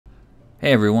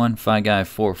Hey everyone,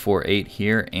 FiGuy448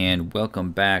 here, and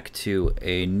welcome back to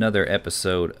another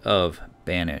episode of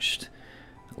Banished.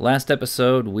 Last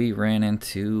episode, we ran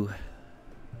into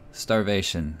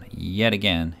starvation yet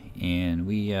again, and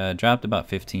we dropped about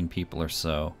 15 people or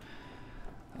so.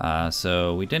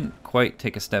 So we didn't quite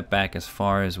take a step back as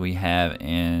far as we have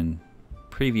in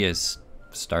previous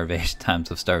starvation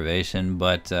times of starvation,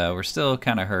 but we're still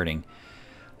kind of hurting.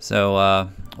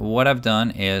 So what I've done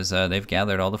is they've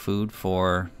gathered all the food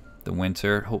for the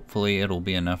winter. Hopefully it'll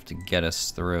be enough to get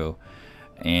us through.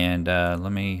 And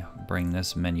let me bring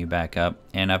this menu back up.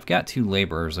 And I've got 2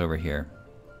 laborers over here.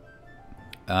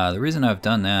 The reason I've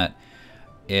done that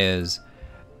is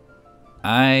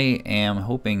I am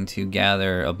hoping to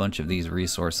gather a bunch of these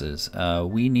resources.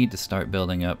 We need to start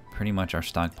building up pretty much our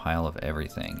stockpile of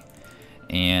everything.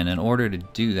 And in order to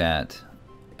do that,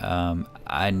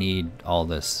 I need all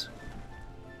this.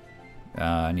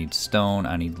 I need stone,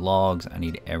 I need logs, I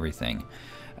need everything.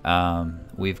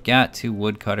 We've got 2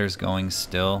 woodcutters going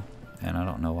still, and I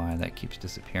don't know why that keeps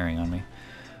disappearing on me.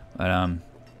 But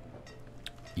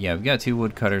yeah, we've got 2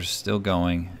 woodcutters still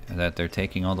going, that they're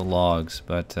taking all the logs,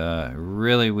 but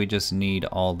really we just need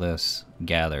all this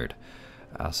gathered.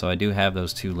 So I do have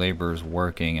those 2 laborers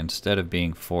working instead of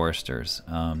being foresters.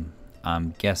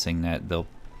 I'm guessing that they'll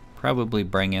probably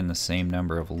bring in the same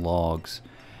number of logs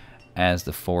as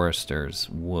the foresters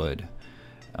would.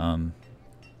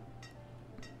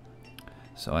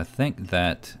 So I think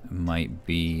that might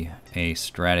be a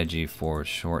strategy for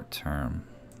short term.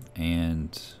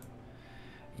 And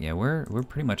yeah, we're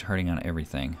pretty much hurting on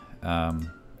everything.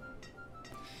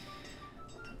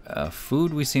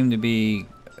 Food we seem to be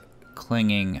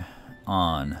clinging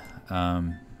on.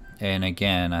 And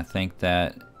again, I think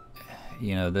that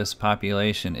this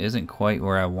population isn't quite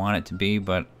where I want it to be,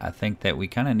 but I think that we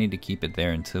kind of need to keep it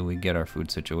there until we get our food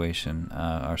situation,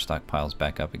 our stockpiles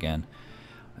back up again.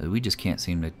 We just can't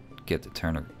seem to get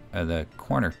the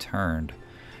corner turned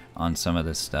on some of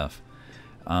this stuff.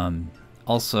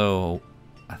 Also,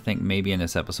 I think maybe in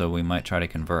this episode we might try to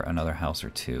convert another house or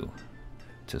 2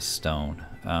 to stone,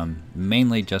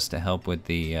 mainly just to help with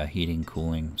the heating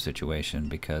cooling situation,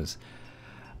 because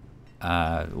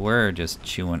we're just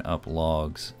chewing up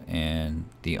logs, and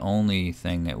the only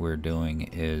thing that we're doing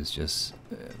is just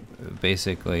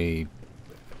basically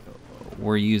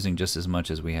we're using just as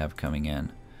much as we have coming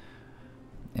in,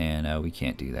 and we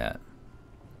can't do that.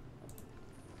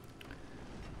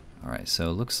 Alright, so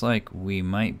it looks like we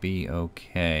might be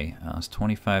okay. It's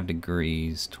 25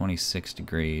 degrees, 26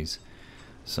 degrees,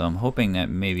 so I'm hoping that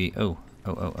maybe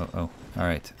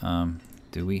alright,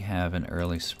 do we have an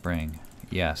early spring?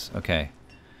 Yes, okay.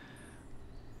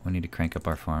 We need to crank up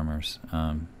our farmers.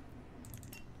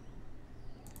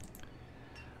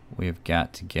 We've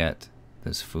got to get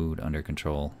this food under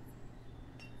control.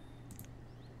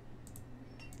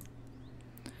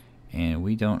 And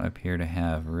we don't appear to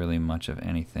have really much of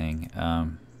anything.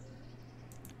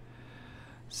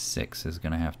 6 is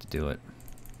going to have to do it.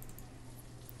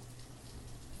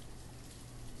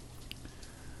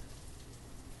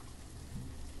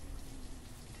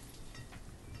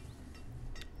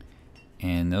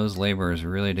 And those laborers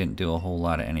really didn't do a whole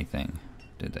lot of anything,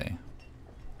 did they?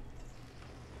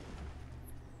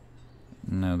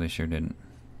 No, they sure didn't.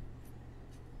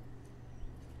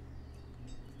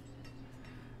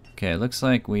 Okay, it looks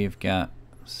like we've got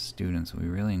students. We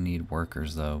really need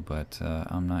workers though, but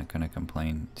I'm not going to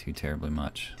complain too terribly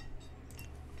much.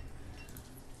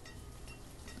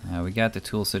 We got the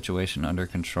tool situation under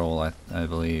control, I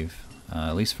believe,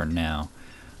 at least for now.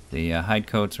 The hide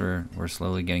coats we're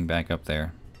slowly getting back up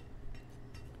there.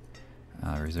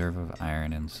 Reserve of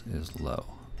iron is low.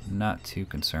 Not too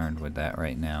concerned with that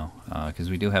right now, because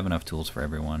we do have enough tools for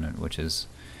everyone, which is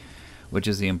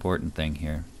the important thing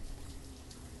here.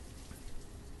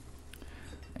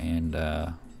 And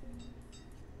our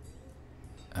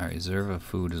reserve of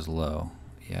food is low.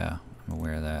 Yeah, I'm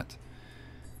aware of that.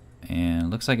 And it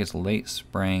looks like it's late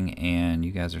spring, and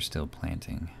you guys are still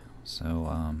planting. So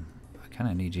I kind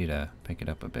of need you to pick it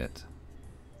up a bit.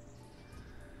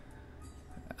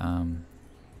 I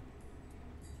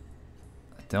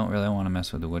don't really want to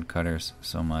mess with the woodcutters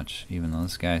so much, even though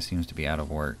this guy seems to be out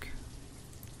of work.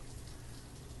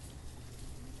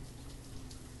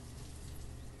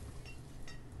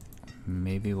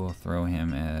 Maybe we'll throw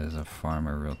him as a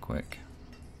farmer real quick.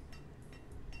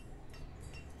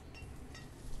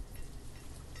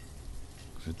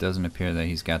 It doesn't appear that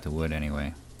he's got the wood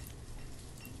anyway.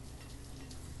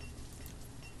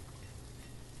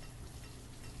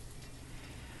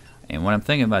 And what I'm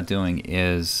thinking about doing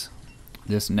is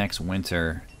this next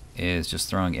winter is just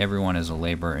throwing everyone as a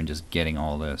laborer and just getting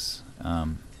all this.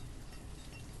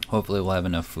 Hopefully we'll have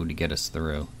enough food to get us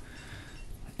through.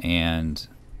 And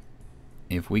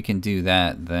if we can do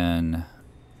that, then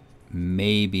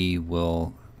maybe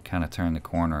we'll kind of turn the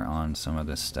corner on some of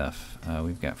this stuff.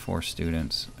 We've got 4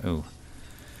 students. Oh,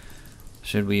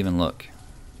 should we even look?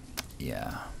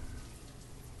 Yeah.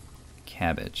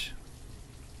 Cabbage.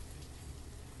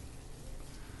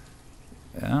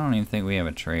 I don't even think we have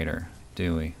a trader,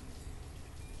 do we?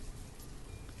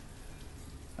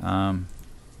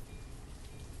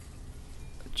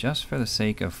 Just for the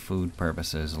sake of food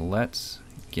purposes, let's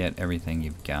get everything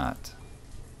you've got.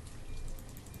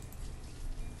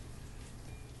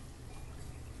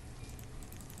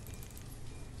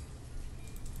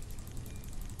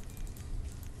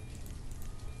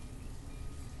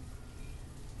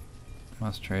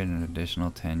 Must trade an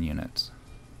additional 10 units.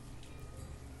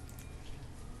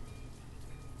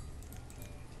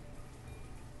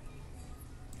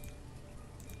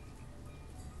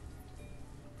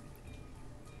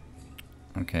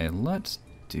 Okay, let's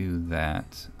do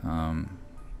that.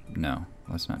 No,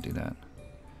 let's not do that.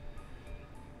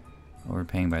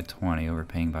 Overpaying by 20,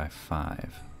 overpaying by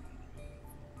 5.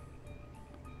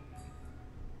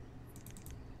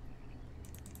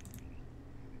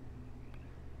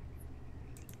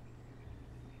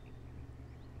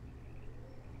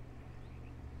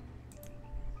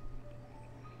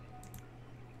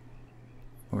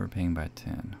 Overpaying by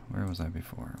 10. Where was I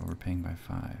before? Overpaying by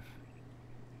 5.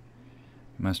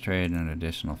 Must trade an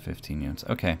additional 15 units.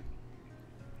 Okay.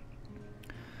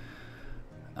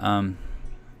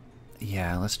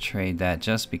 Yeah, let's trade that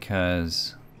just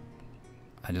because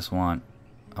I want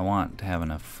to have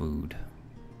enough food.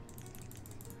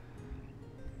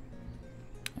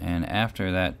 And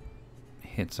after that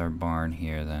hits our barn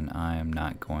here, then I am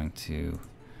not going to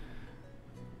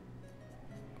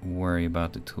worry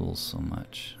about the tools so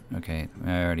much. Okay,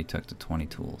 I already took the 20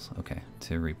 tools. Okay,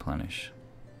 to replenish.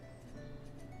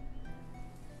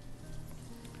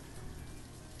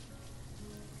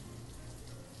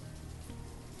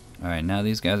 Alright, now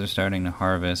these guys are starting to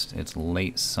harvest. It's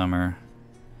late summer.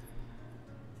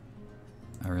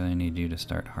 I really need you to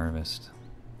start harvest.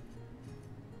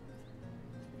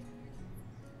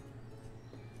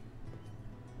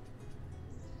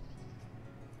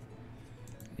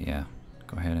 Yeah,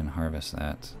 go ahead and harvest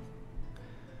that.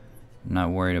 I'm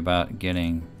not worried about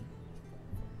getting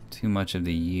too much of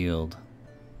the yield,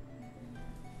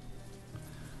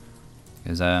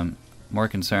 because I'm more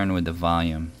concerned with the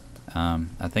volume.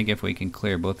 I think if we can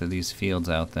clear both of these fields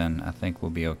out, then I think we'll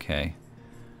be okay.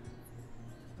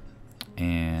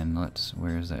 And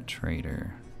where's that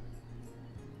trader?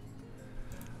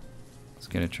 Let's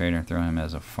get a trader and throw him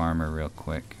as a farmer real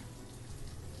quick.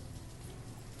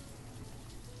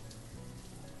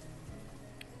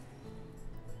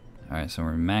 Alright, so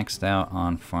we're maxed out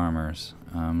on farmers.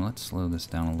 Let's slow this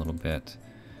down a little bit.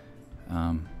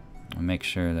 I'll make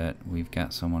sure that we've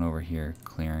got someone over here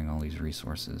clearing all these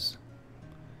resources.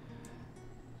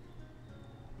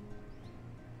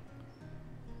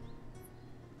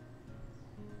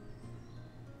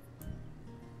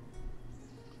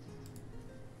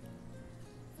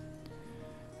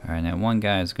 Alright, now one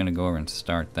guy is going to go over and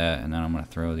start that, and then I'm going to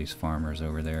throw these farmers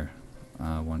over there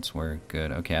once we're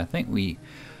good. Okay, I think we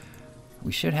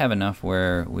should have enough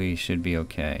where we should be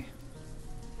okay.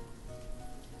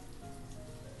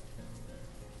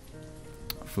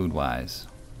 Food-wise.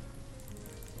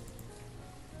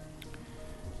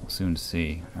 We'll soon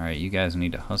see. Alright, you guys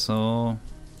need to hustle.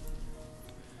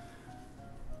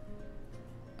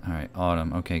 Alright,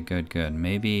 autumn. Okay, good, good.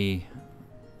 Maybe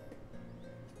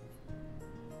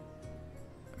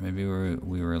we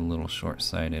were a little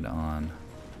short-sighted on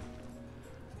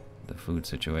the food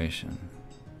situation.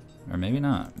 Or maybe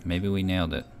not. Maybe we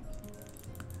nailed it.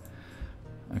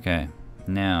 Okay,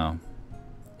 now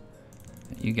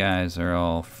you guys are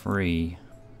all free.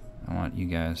 I want you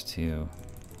guys to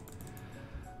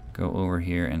go over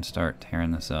here and start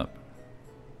tearing this up.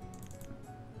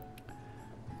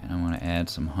 And I want to add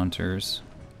some hunters.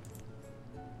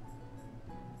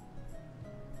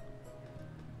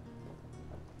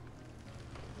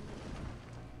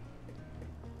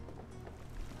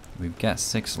 We've got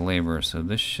 6 laborers, so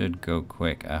this should go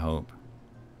quick, I hope.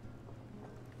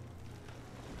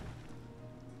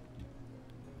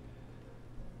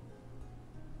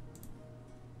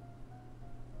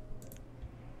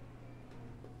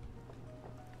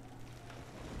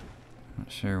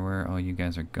 Not sure where all you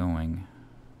guys are going.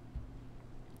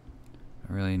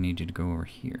 I really need you to go over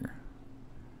here.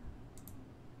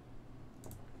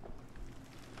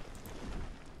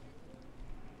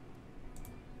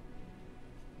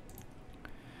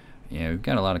 Yeah, we've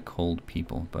got a lot of cold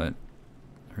people, but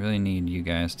I really need you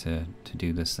guys to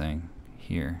do this thing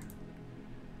here.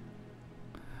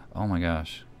 Oh my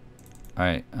gosh.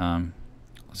 Alright,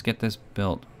 let's get this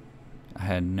built. I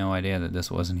had no idea that this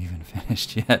wasn't even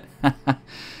finished yet.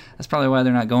 That's probably why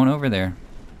they're not going over there.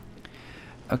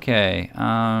 Okay,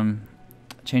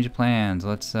 change of plans.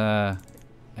 Let's add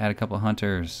a couple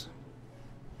hunters.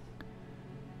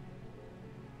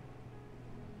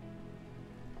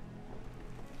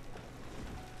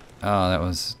 Oh,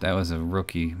 that was a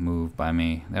rookie move by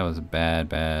me. That was a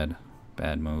bad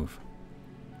move.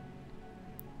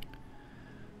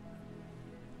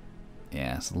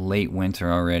 Yeah, it's late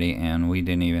winter already, and we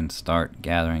didn't even start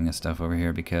gathering this stuff over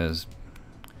here because,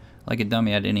 like a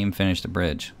dummy, I didn't even finish the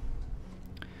bridge.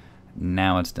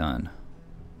 Now it's done.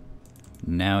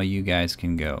 Now you guys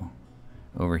can go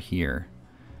over here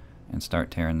and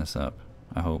start tearing this up,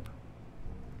 I hope.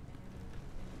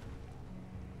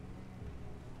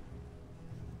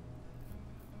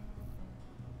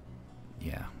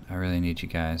 Yeah, I really need you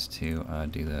guys to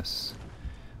do this,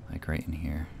 like right in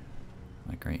here.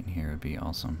 Like right in here would be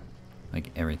awesome. Like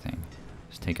everything.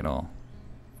 Just take it all.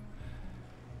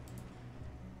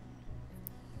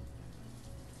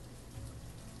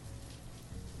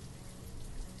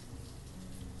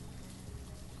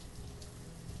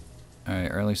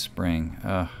 Alright, early spring.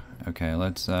 Okay,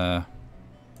 let's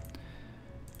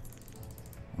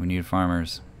we need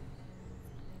farmers.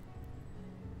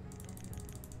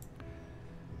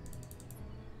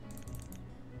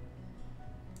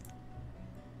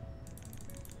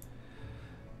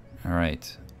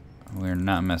 Alright, we're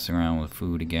not messing around with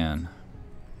food again.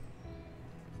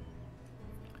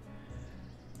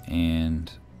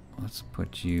 And let's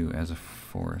put you as a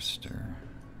forester.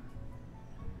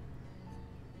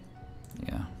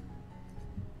 Yeah.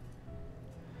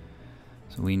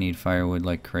 So we need firewood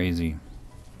like crazy.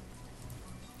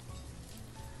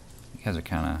 You guys are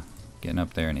kind of getting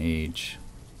up there in age.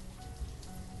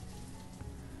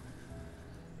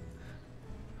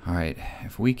 Alright,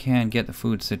 if we can get the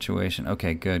food situation...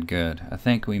 Okay, good. I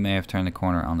think we may have turned the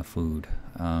corner on the food.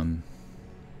 I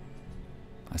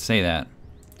say that.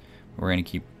 We're gonna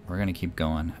keep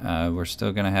going. We're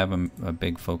still gonna have a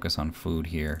big focus on food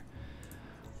here.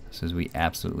 This is we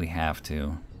absolutely have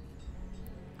to.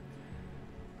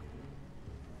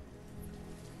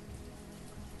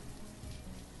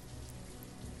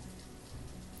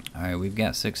 Alright, we've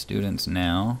got 6 students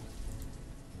now.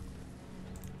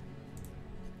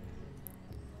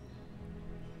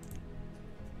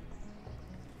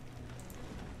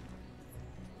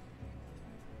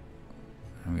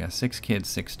 We got 6 kids,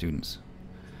 6 students.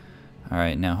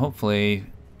 Alright, now hopefully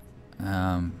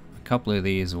a couple of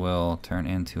these will turn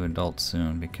into adults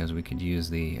soon because we could use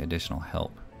the additional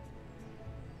help.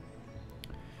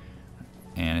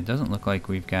 And it doesn't look like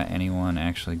we've got anyone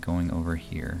actually going over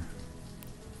here.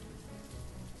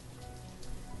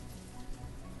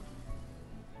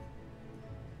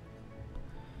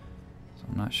 So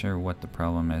I'm not sure what the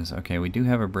problem is. Okay, we do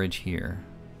have a bridge here.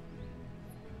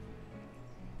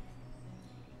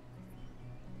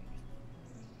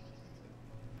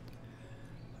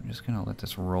 I'm just gonna let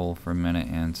this roll for a minute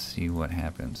and see what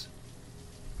happens.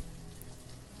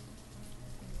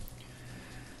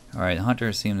 Alright, the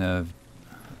hunters seem to have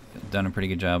done a pretty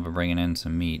good job of bringing in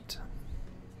some meat.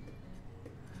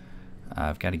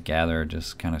 I've got a gatherer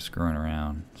just kind of screwing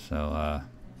around, so I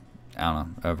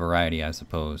don't know, a variety I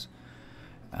suppose.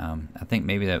 I think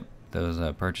maybe that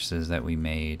those purchases that we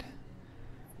made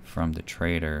from the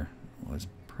trader was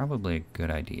probably a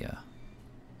good idea.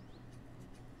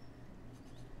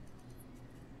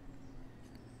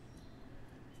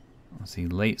 Let's see,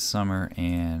 late summer,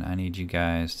 and I need you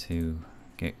guys to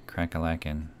get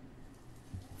crack-a-lackin'.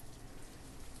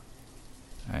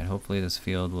 Alright, hopefully this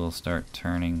field will start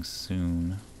turning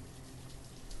soon.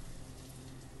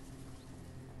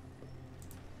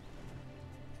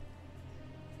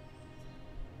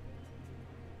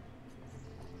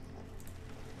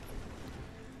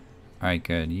 Alright,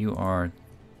 good. You are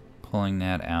pulling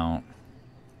that out.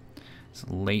 It's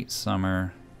late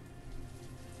summer.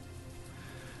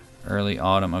 Early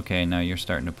autumn. Okay, now you're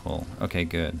starting to pull. Okay,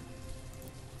 good.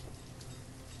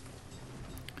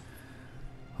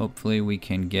 Hopefully we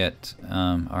can get...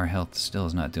 our health still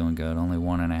is not doing good. Only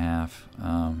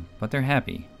 1.5. But they're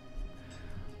happy.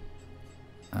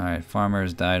 Alright,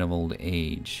 farmers died of old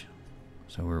age.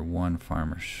 So we're 1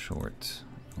 farmer short.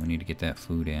 We need to get that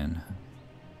food in.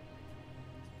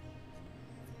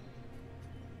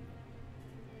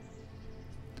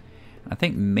 I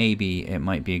think maybe it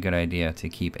might be a good idea to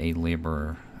keep a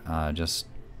laborer just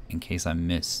in case I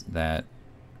miss that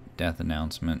death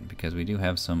announcement because we do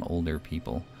have some older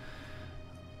people.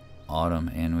 Autumn,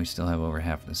 and we still have over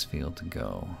half this field to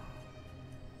go.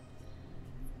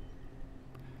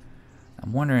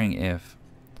 I'm wondering if...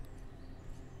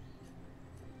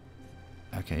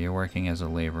 Okay, you're working as a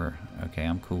laborer. Okay,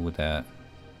 I'm cool with that.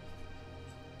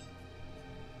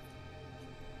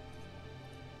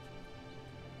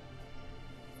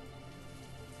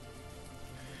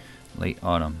 Late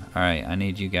autumn. Alright, I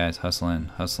need you guys hustling,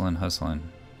 hustling, hustling.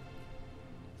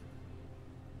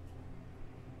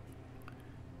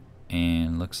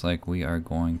 And looks like we are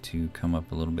going to come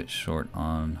up a little bit short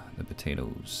on the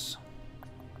potatoes.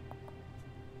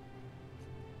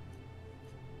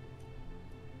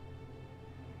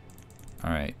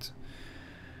 Alright.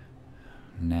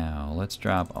 Now, let's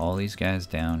drop all these guys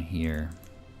down here.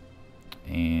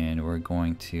 And we're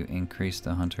going to increase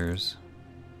the hunters.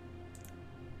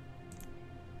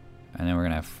 And then we're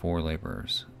going to have 4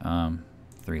 laborers.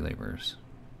 3 laborers.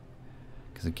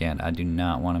 Because again, I do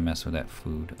not want to mess with that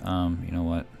food. You know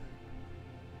what?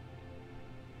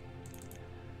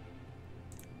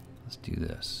 Let's do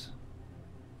this.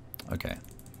 Okay.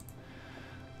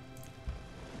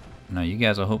 Now you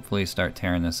guys will hopefully start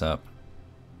tearing this up.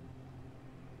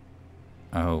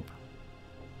 I hope.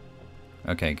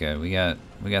 Okay, good. We got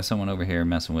someone over here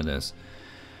messing with this.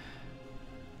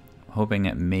 Hoping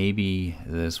that maybe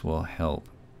this will help.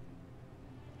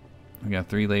 We got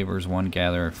 3 laborers, 1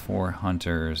 gatherer, 4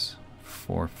 hunters,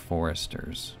 4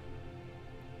 foresters.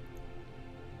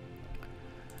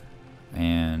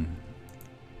 And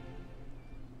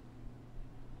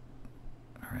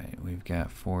alright, we've got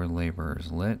 4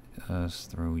 laborers. Let us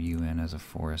throw you in as a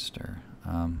forester.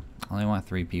 I only want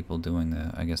 3 people doing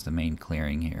the, I guess, the main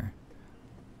clearing here.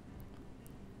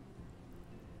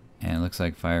 And it looks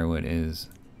like firewood is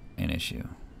an issue.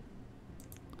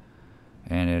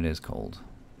 And it is cold.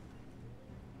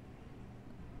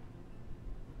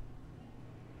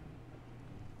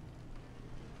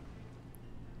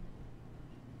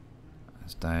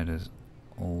 This diet is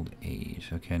old age.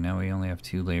 Okay, now we only have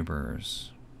 2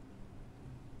 laborers.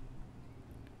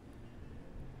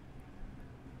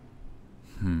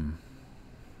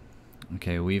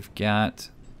 Okay, we've got...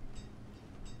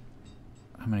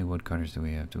 How many woodcutters do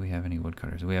we have? Do we have any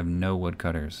woodcutters? We have no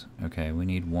woodcutters. Okay, we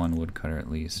need 1 woodcutter at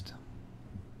least.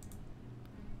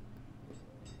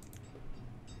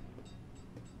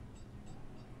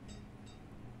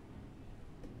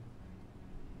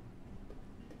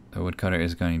 The woodcutter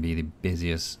is going to be the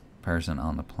busiest person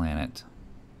on the planet.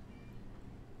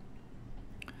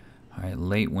 Alright,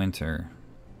 late winter.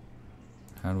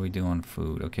 How do we do on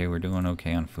food? Okay, we're doing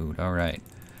okay on food. Alright.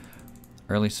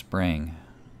 Early spring.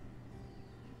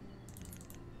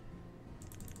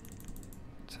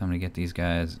 Time to get these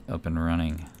guys up and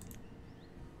running.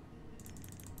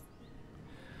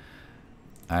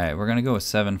 Alright, we're gonna go with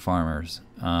 7 farmers.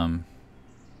 Because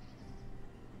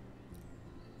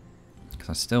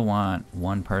I still want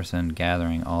 1 person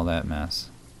gathering all that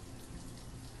mess.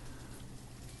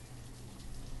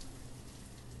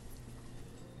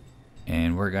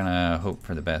 And we're gonna hope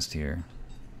for the best here.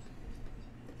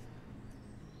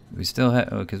 We still have,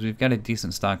 because we've got a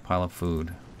decent stockpile of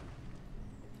food.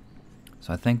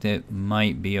 So I think that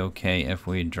might be okay if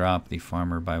we drop the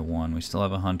farmer by 1. We still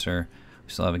have a hunter,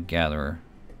 we still have a gatherer,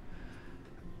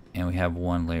 and we have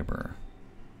 1 laborer.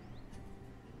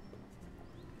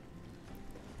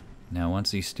 Now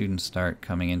once these students start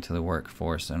coming into the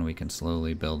workforce, then we can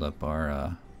slowly build up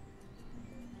our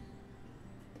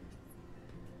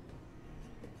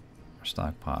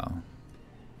stockpile.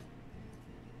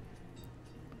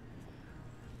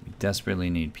 We desperately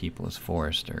need people as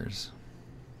foresters.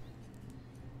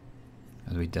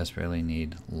 As we desperately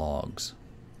need logs.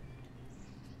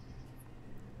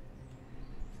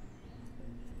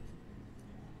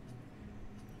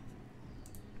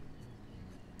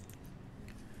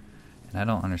 And I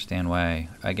don't understand why.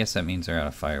 I guess that means they're out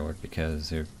of firewood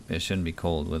because it shouldn't be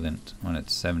cold when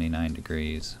it's 79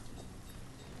 degrees.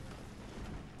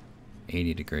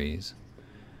 80 degrees.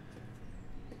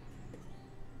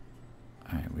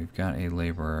 Alright, we've got a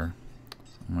laborer.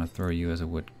 So I'm going to throw you as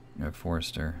a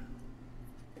forester.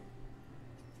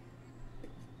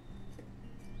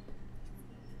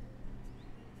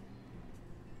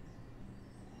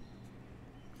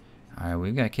 Alright,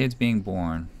 we've got kids being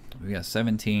born. We've got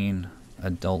 17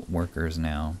 adult workers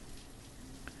now.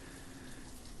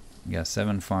 We got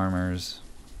 7 farmers.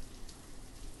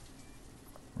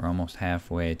 We're almost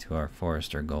halfway to our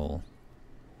forester goal.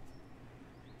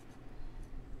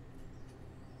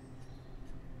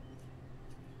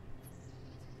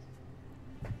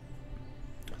 I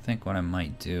think what I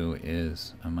might do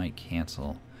is I might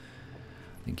cancel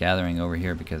the gathering over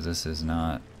here because this is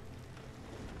not...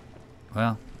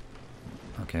 Well,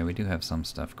 okay, we do have some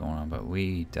stuff going on, but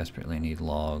we desperately need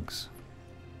logs.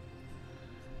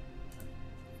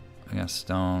 We got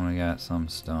stone, we got some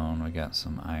stone, we got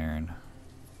some iron.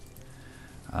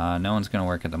 No one's going to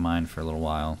work at the mine for a little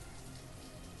while.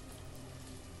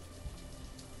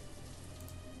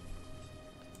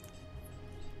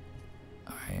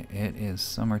 Alright, it is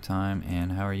summertime,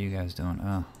 and how are you guys doing?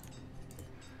 Oh.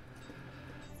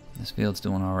 This field's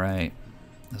doing alright.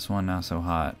 This one not so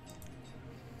hot.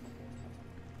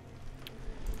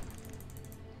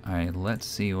 Alright, let's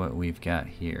see what we've got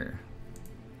here.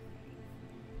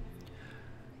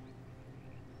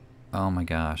 Oh my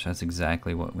gosh, that's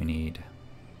exactly what we need.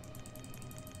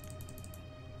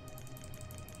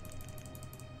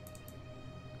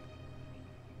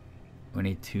 We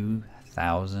need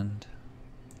 2,000.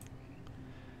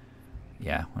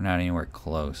 Yeah, we're not anywhere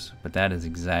close, but that is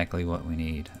exactly what we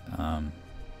need.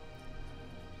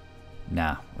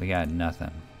 Nah, we got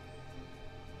nothing.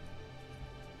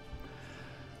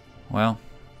 Well,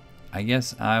 I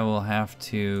guess I will have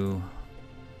to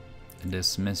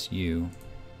dismiss you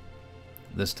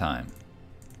this time.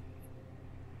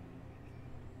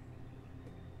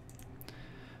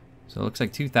 So it looks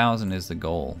like 2,000 is the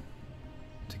goal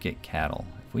to get cattle.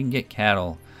 If we can get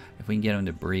cattle, if we can get them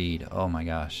to breed, oh my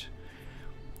gosh,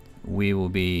 we will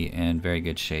be in very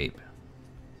good shape.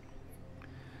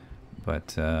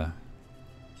 But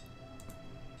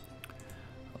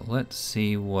let's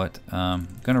see what I'm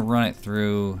gonna run it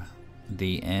through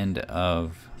the end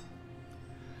of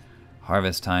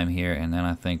harvest time here, and then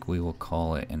I think we will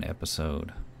call it an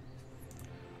episode.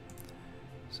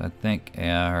 So I think,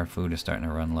 yeah, our food is starting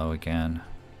to run low again.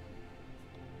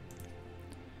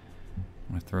 I'm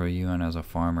gonna throw you in as a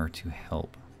farmer to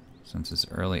help, since it's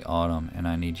early autumn and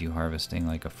I need you harvesting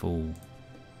like a fool.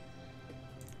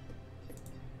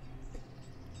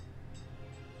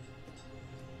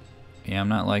 Yeah, I'm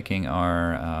not liking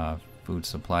our food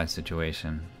supply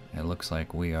situation. It looks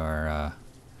like we are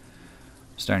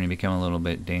starting to become a little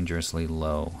bit dangerously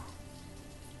low.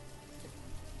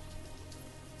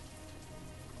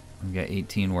 We've got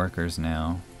 18 workers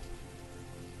now.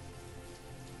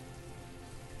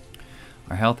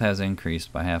 Our health has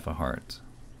increased by half a heart.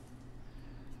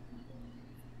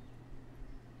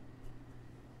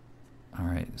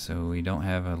 Alright, so we don't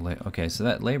have a... Okay, so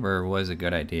that labor was a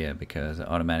good idea because it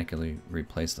automatically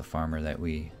replaced the farmer that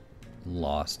we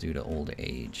lost due to old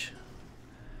age.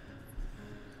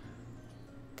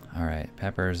 Alright,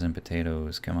 peppers and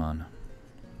potatoes, come on.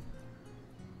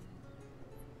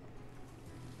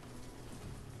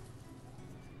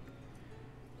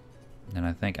 And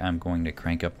I think I'm going to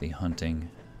crank up the hunting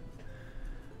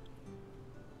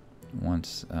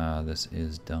once this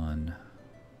is done.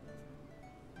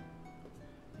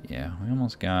 Yeah, we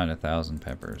almost got 1,000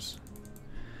 peppers.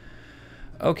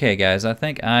 Okay guys, I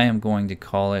think I am going to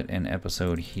call it an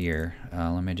episode here.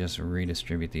 Let me just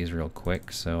redistribute these real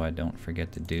quick so I don't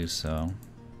forget to do so.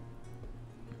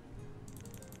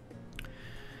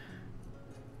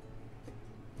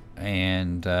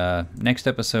 And next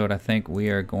episode, I think we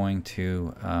are going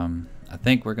to, I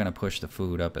think we're going to push the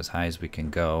food up as high as we can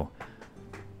go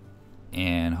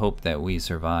and hope that we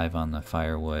survive on the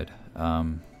firewood.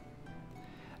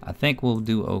 I think we'll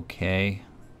do okay.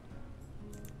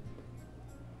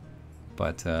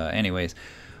 But anyways,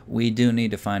 we do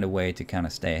need to find a way to kind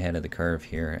of stay ahead of the curve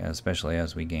here, especially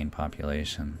as we gain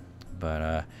population.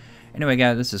 But anyway,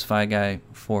 guys, this is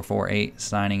FiGuy448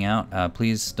 signing out.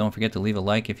 Please don't forget to leave a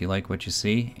like if you like what you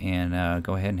see, and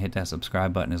go ahead and hit that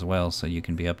subscribe button as well so you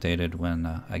can be updated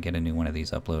when I get a new one of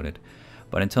these uploaded.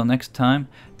 But until next time,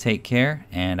 take care,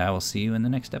 and I will see you in the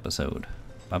next episode.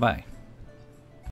 Bye-bye.